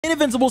In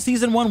Invincible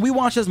Season 1, we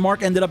watched as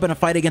Mark ended up in a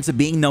fight against a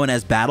being known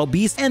as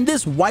Battlebeast, and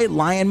this white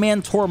lion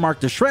man tore Mark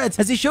to shreds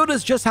as he showed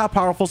us just how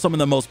powerful some of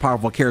the most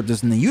powerful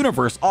characters in the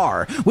universe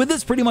are, with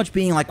this pretty much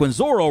being like when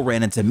Zoro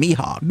ran into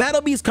Mihawk.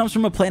 Battlebeast comes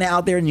from a planet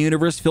out there in the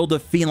universe filled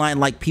with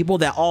feline-like people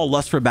that all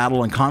lust for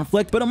battle and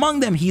conflict, but among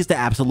them he's the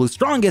absolute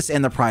strongest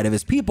and the pride of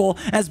his people,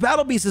 as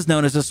Battlebeast is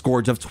known as the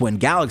Scourge of Twin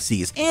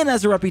Galaxies, and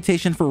has a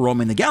reputation for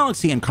roaming the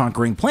galaxy and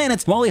conquering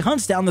planets while he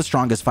hunts down the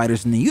strongest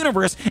fighters in the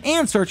universe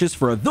and searches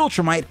for a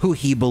Viltrumite who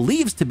he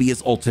believes to be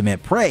his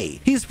ultimate prey.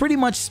 He's pretty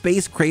much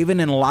Space Kraven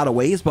in a lot of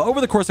ways, but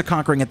over the course of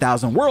conquering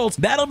 1,000 worlds,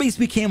 Battlebeast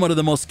became one of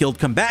the most skilled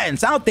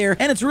combatants out there,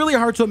 and it's really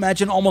hard to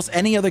imagine almost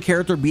any other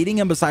character beating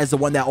him besides the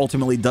one that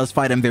ultimately does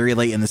fight him very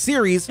late in the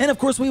series. And of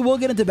course, we will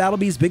get into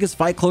Battlebeast's biggest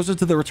fight closer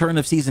to the return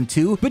of Season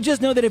 2, but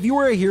just know that if you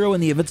were a hero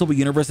in the Invincible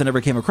universe and never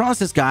came across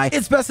this guy,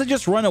 it's best to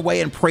just run away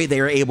and pray they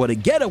are able to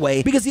get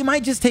away, because he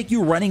might just take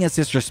you running as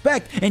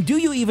disrespect and do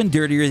you even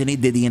dirtier than he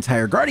did the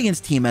entire Guardians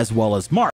team as well as Mark.